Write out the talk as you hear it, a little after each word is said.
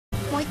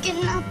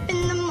Waking up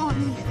in the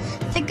morning,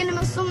 thinking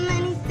about so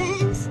many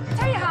things.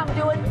 Tell you how I'm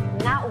doing?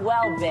 Not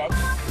well, bitch.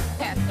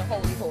 That's the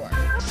holy whore.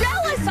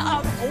 Jealous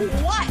of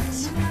what?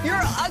 Your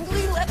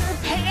ugly leather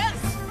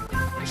pants?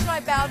 Should I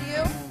bow to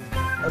you?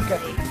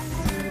 Okay.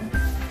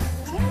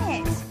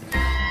 Damn it.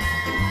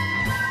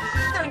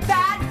 They're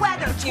bad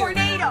weather,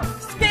 tornado,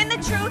 spin the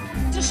truth,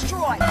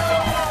 destroy.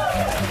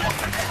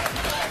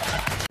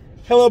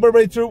 Hello,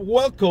 Beverly Troop.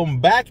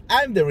 Welcome back.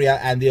 I'm the real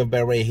Andy of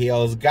Beverly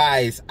Hills.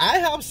 Guys, I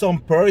have some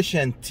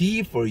Persian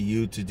tea for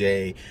you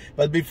today.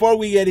 But before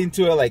we get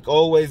into it, like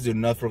always, do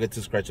not forget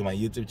to subscribe to my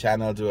YouTube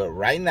channel. Do it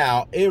right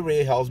now. It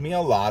really helps me a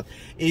lot.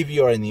 If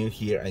you are new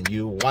here and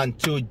you want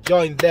to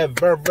join the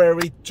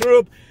Beverly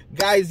Troop,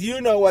 guys,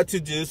 you know what to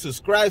do.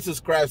 Subscribe.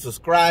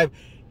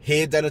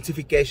 Hit the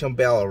notification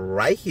bell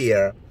right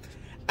here.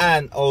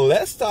 And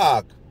let's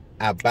talk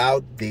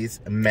about this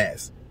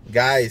mess.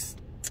 Guys,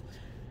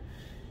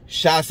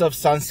 Shots of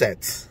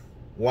Sunsets.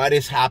 What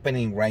is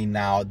happening right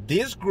now?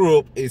 This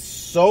group is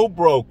so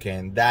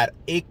broken that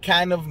it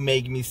kind of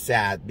makes me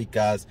sad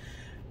because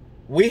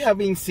we have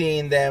been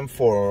seeing them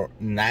for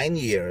 9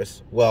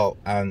 years. Well,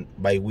 and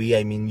by we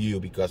I mean you,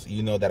 because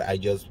you know that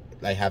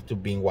I have to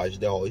binge watch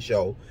the whole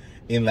show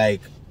in like,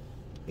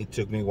 it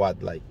took me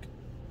what, like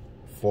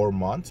 4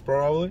 months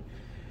probably.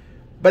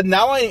 But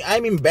now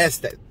I'm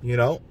invested, you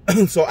know.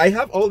 So I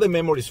have all the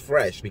memories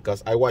fresh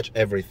because I watch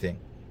everything.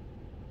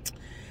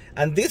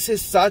 And this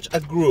is such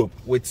a group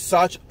with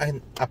such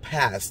a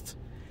past,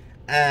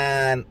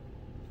 and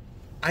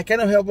I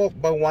cannot help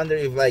but wonder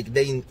if like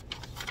do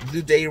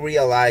they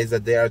realize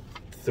that they are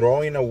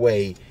throwing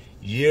away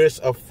years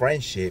of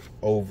friendship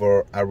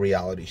over a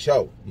reality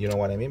show? You know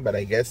what I mean? But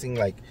I guess in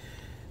like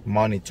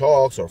money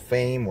talks or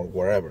fame or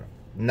wherever.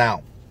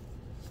 Now,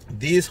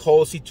 this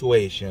whole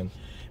situation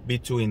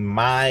between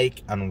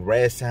Mike and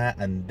Reza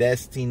and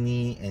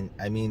Destiny, and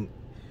I mean,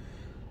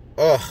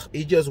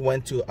 it just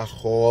went to a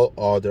whole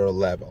other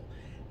level.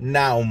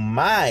 Now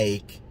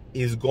Mike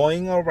is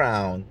going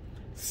around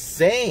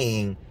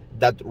saying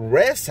that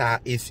Reza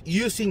is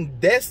using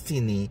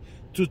Destiny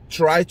to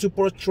try to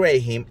portray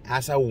him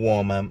as a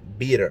woman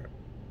beater.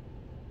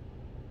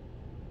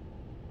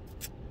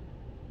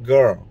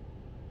 Girl,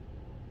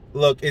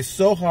 look, it's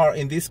so hard.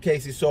 In this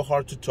case, it's so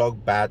hard to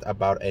talk bad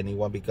about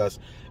anyone because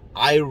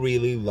I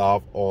really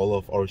love all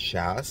of our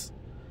Shahs.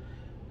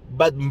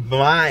 But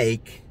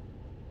Mike,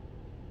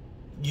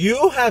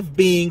 you have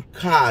been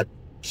caught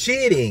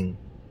cheating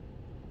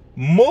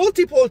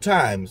multiple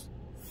times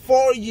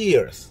for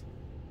years,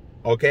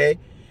 okay?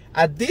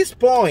 At this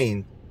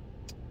point,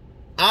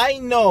 I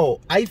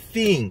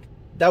think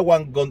that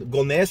what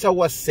Gonessa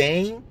was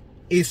saying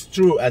is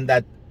true, and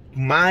that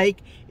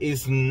Mike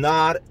is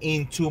not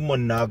into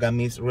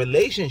monogamous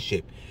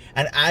relationship.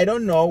 And I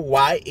don't know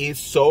why it's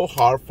so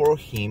hard for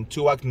him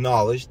to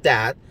acknowledge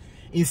that,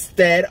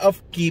 instead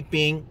of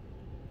keeping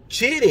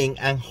cheating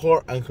and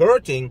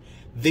hurting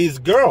these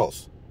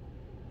girls,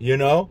 you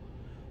know.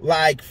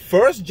 Like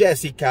first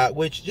Jessica,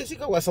 which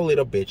Jessica was a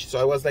little bitch,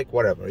 so I was like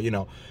whatever, you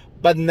know.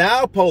 But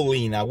now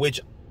Paulina, which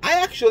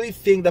I actually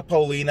think that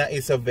Paulina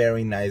is a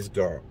very nice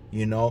girl,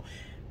 you know.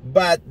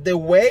 But the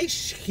way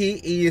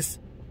he is,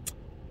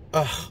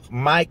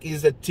 Mike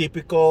is a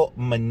typical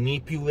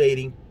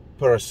manipulating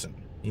person,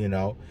 you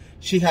know.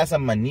 She has a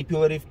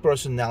manipulative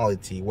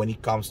personality when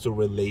it comes to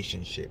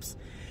relationships.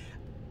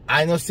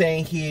 I'm not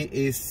saying he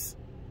is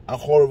a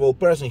horrible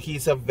person.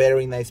 He's a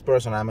very nice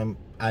person. I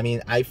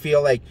mean, I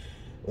feel like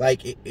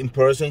in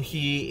person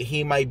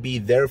he might be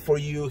there for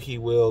you. He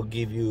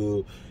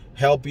will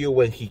help you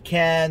when he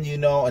can, you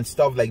know, and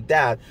stuff like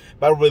that.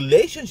 But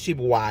relationship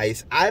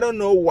wise, I don't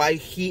know why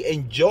he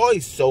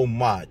enjoys so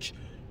much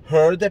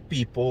hurt the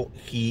people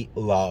he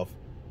loves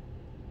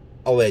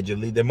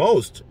allegedly the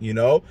most, you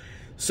know.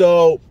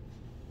 So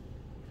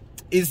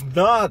it's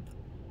not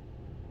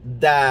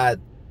that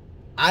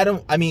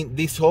I mean,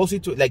 this whole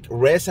situation, like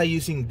Reza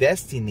using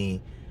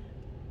Destiny,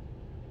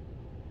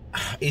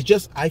 it's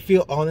just, I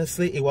feel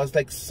honestly, it was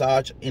like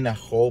such in a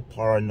whole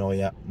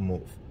paranoia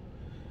move.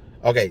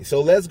 Okay, so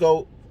let's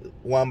go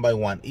one by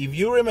one. If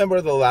you remember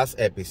the last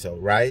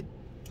episode, right?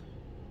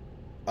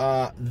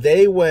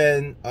 They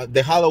went,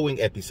 the Halloween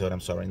episode, I'm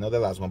sorry, not the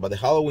last one, but the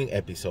Halloween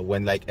episode,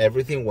 when like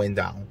everything went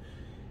down.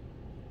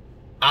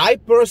 I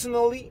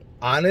personally,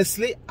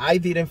 honestly, I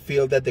didn't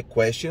feel that the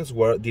questions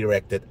were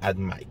directed at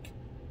Mike.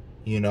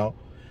 You know,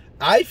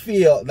 I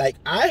feel like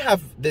I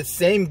have the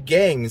same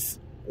games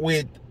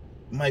with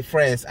my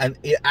friends and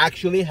it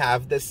actually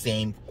have the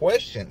same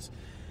questions,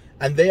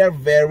 and they are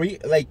very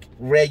like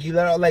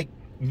regular, like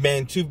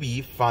meant to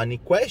be funny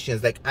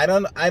questions. Like I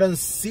don't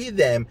see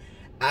them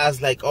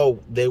as like, oh,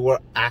 they were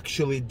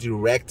actually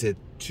directed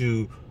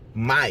to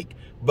Mike,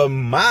 but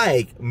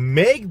Mike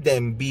make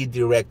them be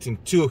directing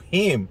to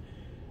him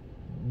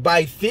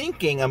by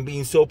thinking and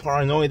being so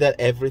paranoid that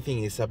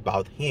everything is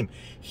about him.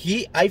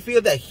 I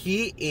feel that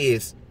he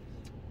is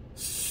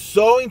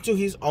so into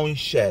his own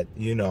shit,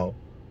 you know.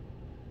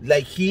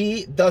 Like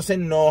he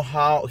doesn't know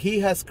how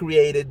he has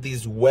created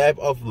this web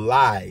of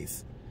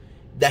lies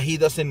that he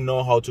doesn't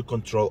know how to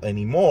control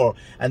anymore.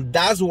 And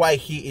that's why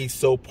he is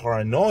so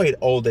paranoid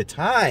all the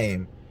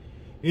time.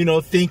 You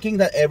know, thinking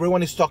that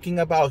everyone is talking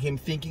about him,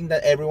 thinking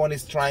that everyone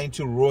is trying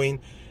to ruin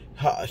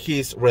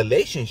his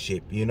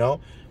relationship, you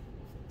know.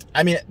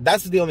 I mean,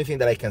 that's the only thing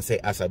that I can say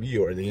as a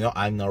viewer. You know,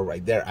 I'm not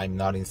right there. I'm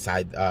not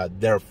inside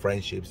their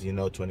friendships, you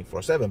know,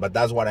 24/7. But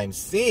that's what I'm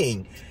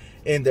seeing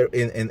in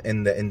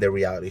the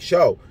reality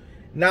show.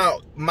 Now,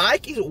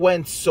 Mike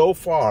went so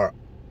far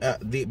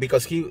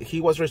because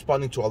he was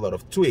responding to a lot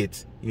of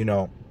tweets, you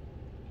know,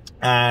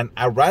 and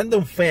a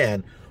random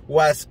fan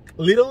was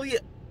literally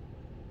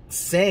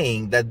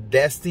saying that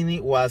Destiny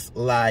was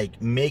like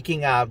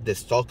making up the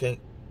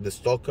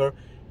stalker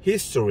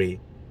history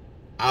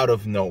out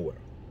of nowhere.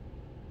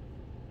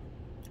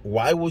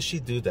 Why would she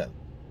do that,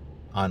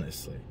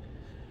 honestly?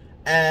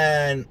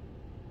 And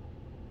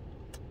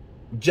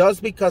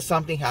just because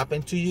something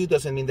happened to you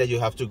doesn't mean that you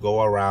have to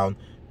go around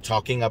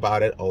talking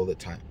about it all the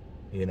time,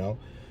 you know.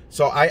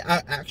 So I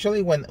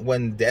actually,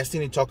 when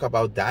Destiny talked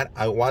about that,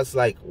 I was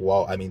like,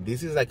 wow, I mean,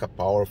 this is like a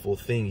powerful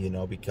thing, you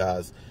know,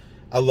 because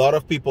a lot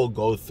of people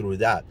go through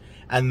that.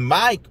 And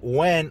Mike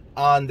went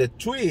on the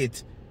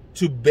tweet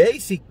to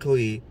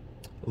basically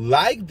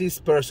like this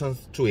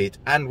person's tweet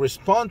and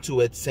respond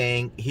to it,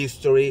 saying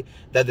history,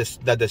 that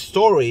the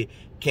story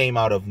came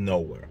out of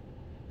nowhere.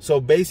 So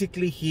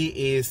basically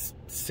he is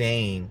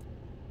saying,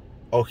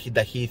 or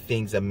that he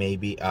thinks that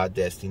maybe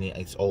Destiny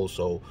is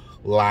also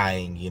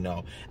lying, you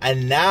know.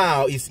 And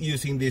now he's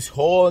using this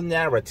whole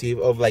narrative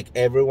of like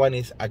everyone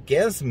is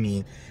against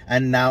me,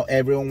 and now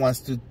everyone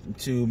wants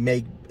to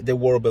make the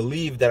world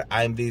believe that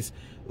I'm this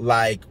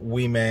like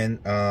women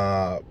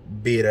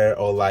beater,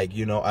 or like,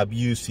 you know,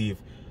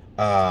 abusive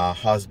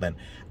husband.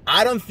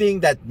 I don't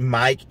think that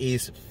Mike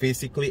is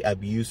physically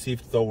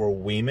abusive toward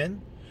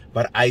women,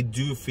 but I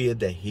do feel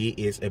that he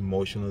is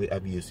emotionally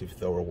abusive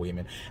toward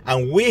women.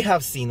 And we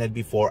have seen it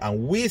before,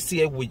 and we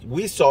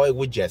saw it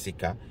with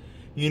Jessica,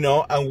 you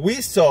know, and we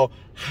saw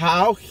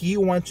how he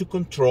wants to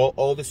control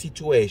all the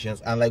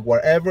situations, and like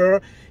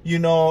whatever, you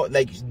know,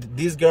 like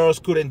these girls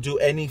couldn't do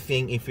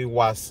anything if it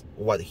was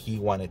what he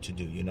wanted to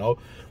do, you know.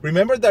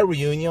 Remember that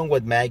reunion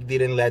when Mike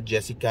didn't let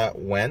Jessica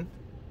win,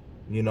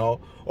 you know,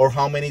 or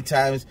how many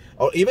times,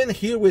 or even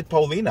here with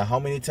Paulina, how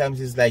many times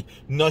he's like,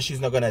 no,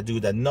 she's not gonna do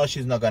that, no,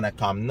 she's not gonna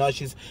come, no,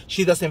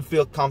 she doesn't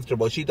feel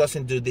comfortable, she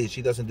doesn't do this,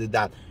 she doesn't do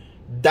that.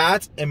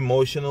 That's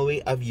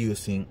emotionally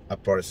abusing a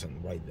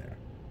person right there.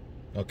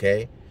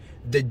 Okay,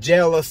 the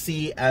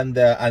jealousy and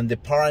the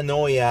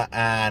paranoia.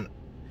 And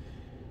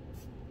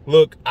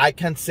look, I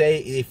can't say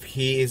if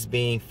he is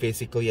being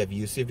physically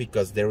abusive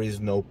because there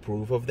is no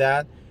proof of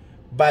that,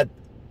 but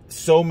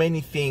so many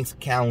things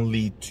can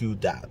lead to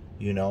that,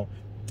 you know.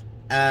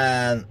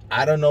 And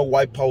I don't know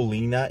why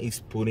Paulina is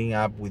putting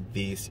up with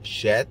this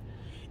shit.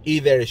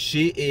 Either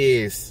she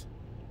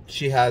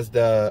has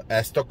the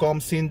Stockholm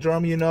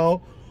syndrome, you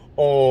know,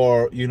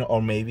 or, you know,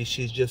 or maybe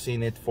she's just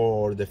in it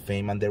for the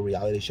fame and the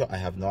reality show. I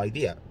have no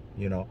idea,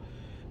 you know,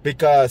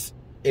 because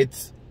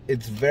it's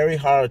very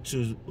hard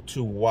to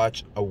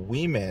watch a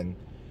woman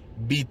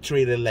be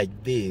treated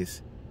like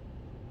this.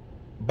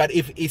 But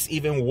if it's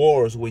even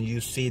worse when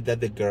you see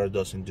that the girl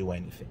doesn't do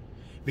anything,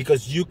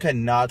 because you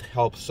cannot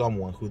help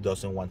someone who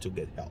doesn't want to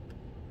get help.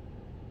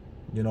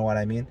 You know what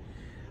I mean?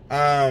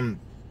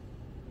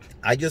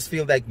 I just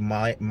feel like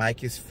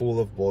Mike is full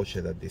of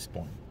bullshit at this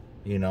point,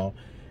 you know.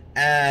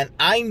 And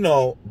I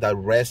know that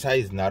Reza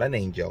is not an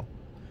angel.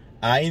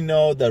 I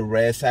know that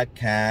Reza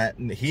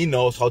he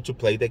knows how to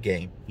play the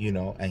game, you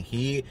know, and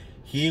he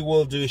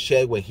will do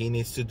shit when he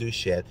needs to do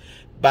shit.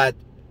 But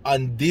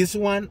on this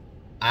one,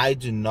 I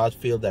do not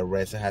feel that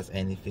Reza has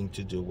anything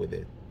to do with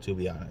it, to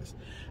be honest.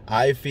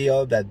 I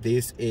feel that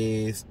this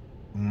is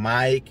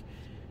Mike,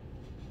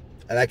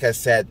 like I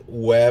said,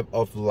 web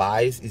of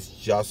lies is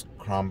just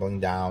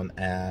crumbling down,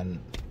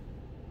 and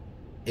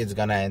it's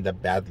gonna end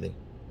up badly.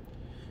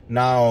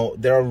 Now,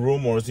 there are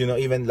rumors, you know,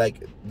 even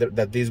like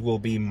that this will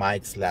be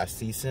Mike's last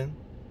season.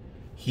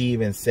 He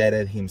even said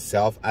it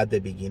himself at the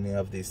beginning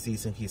of this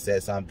season. He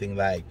said something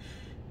like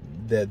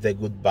the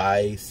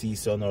goodbye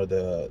season, or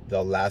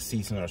the last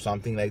season, or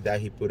something like that.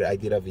 I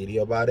did a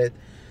video about it.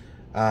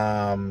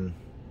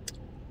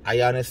 I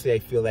honestly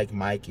feel like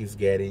Mike is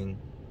getting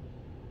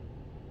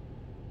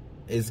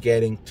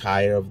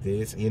tired of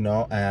this, you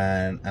know,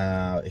 and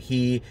I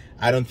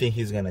don't think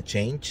he's gonna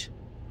change.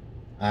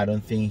 I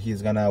don't think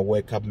he's gonna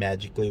wake up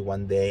magically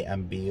one day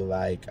and be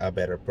like a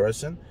better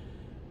person.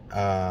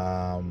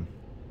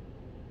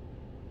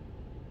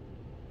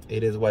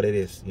 It is what it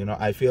is, you know.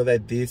 I feel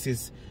that this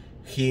is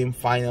him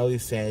finally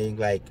saying,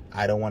 like,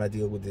 I don't want to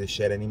deal with this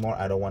shit anymore.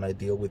 I don't want to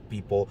deal with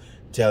people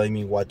telling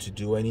me what to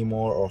do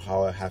anymore, or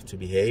how I have to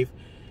behave.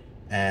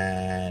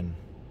 And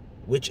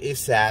which is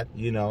sad,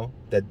 you know,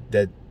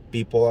 that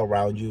people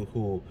around you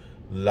who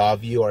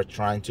love you are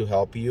trying to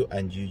help you,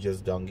 and you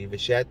just don't give a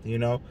shit, you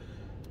know.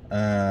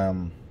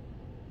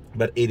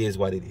 But it is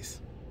what it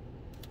is.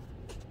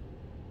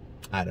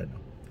 I don't know.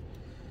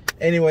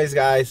 Anyways,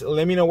 guys,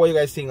 let me know what you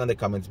guys think on the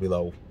comments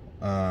below.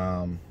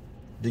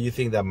 Do you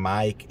think that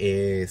Mike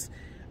is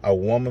a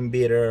woman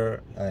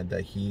beater,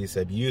 that he's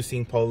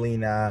abusing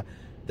Paulina.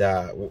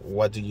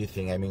 What do you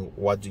think? I mean,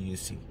 what do you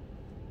see?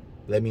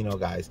 Let me know,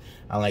 guys.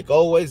 And like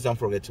always, don't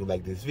forget to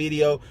like this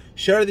video,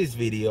 share this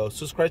video,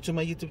 subscribe to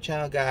my YouTube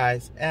channel,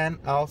 guys, and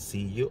I'll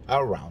see you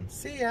around.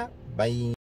 See ya. Bye.